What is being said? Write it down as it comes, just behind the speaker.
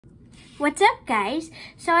What's up, guys?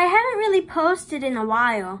 So I haven't really posted in a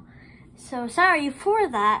while, so sorry for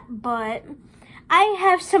that, but I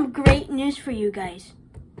have some great news for you guys.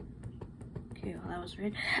 Okay, well, that was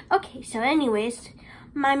weird. Okay, so anyways,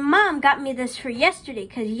 my mom got me this for yesterday,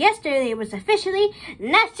 because yesterday was officially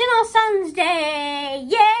National Sons Day!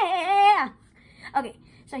 Yeah! Okay,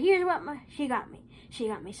 so here's what she got me. She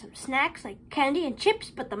got me some snacks like candy and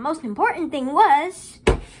chips, but the most important thing was...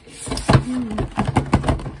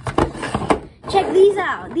 check these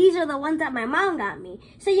out. These are the ones that my mom got me.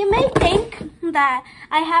 So you may think that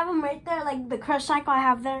I have them right there, like the Crush Cycle I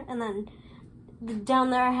have there, and then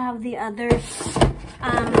down there I have the other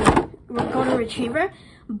Golden Retriever.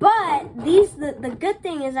 But these, the good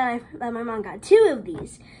thing is that my mom got 2 of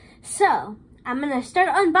these. So I'm gonna start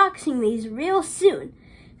unboxing these real soon.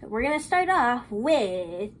 So we're gonna start off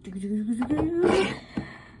with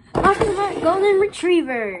Aquamark Golden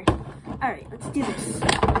Retriever. All right, let's do this.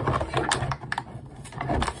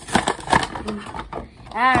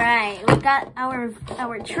 All right, we got our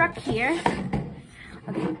truck here.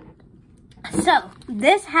 Okay, so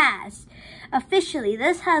this has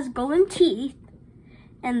golden teeth,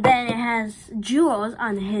 and then it has jewels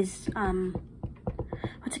on his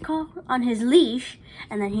what's it called? On his leash,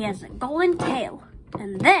 and then he has a golden tail.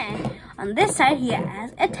 And then on this side he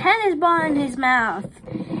has a tennis ball in his mouth,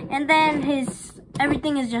 and then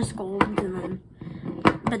everything is just gold.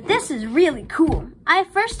 But this is really cool. I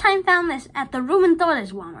first time found this at the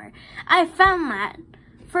Rumentores Walmart. I found that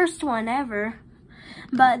first one ever,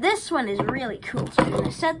 but this one is really cool. So I'm gonna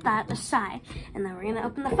set that aside, and then we're gonna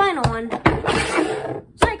open the final one.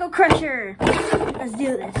 Psycho Crusher. Let's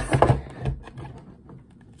do this.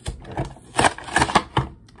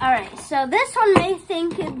 All right, so this one may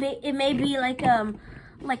think it may be like a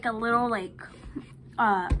little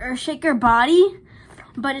Earthshaker body,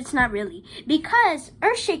 but it's not really, because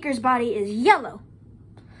Earthshaker's body is yellow,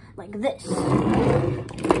 like this.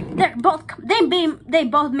 They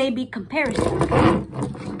both may be comparison,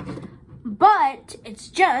 but it's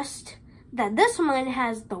just that this one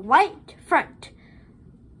has the white front,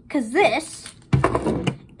 cause this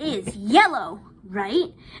is yellow.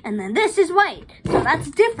 Right? And then this is white. So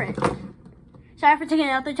that's different. Sorry for taking it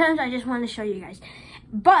out 3 times. I just wanted to show you guys.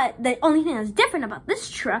 But the only thing that's different about this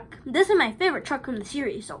truck, this is my favorite truck from the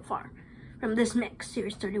series so far. From this mix,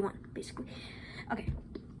 Series 31, basically. Okay.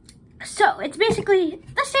 So, it's basically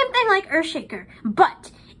the same thing like Earthshaker,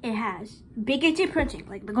 but it has big HA printing,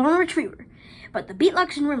 like the Golden Retriever. But the beat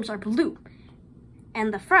locks and rims are blue.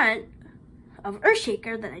 And the front of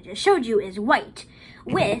Earthshaker that I just showed you is white,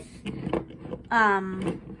 with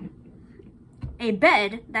a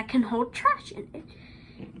bed that can hold trash in it.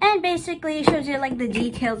 And basically it shows you like the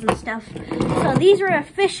details and stuff. So these were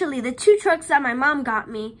officially the 2 trucks that my mom got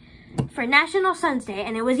me for National Sons Day,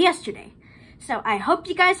 and it was yesterday. So I hope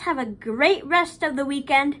you guys have a great rest of the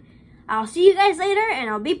weekend. I'll see you guys later, and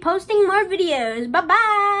I'll be posting more videos.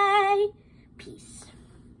 Bye-bye!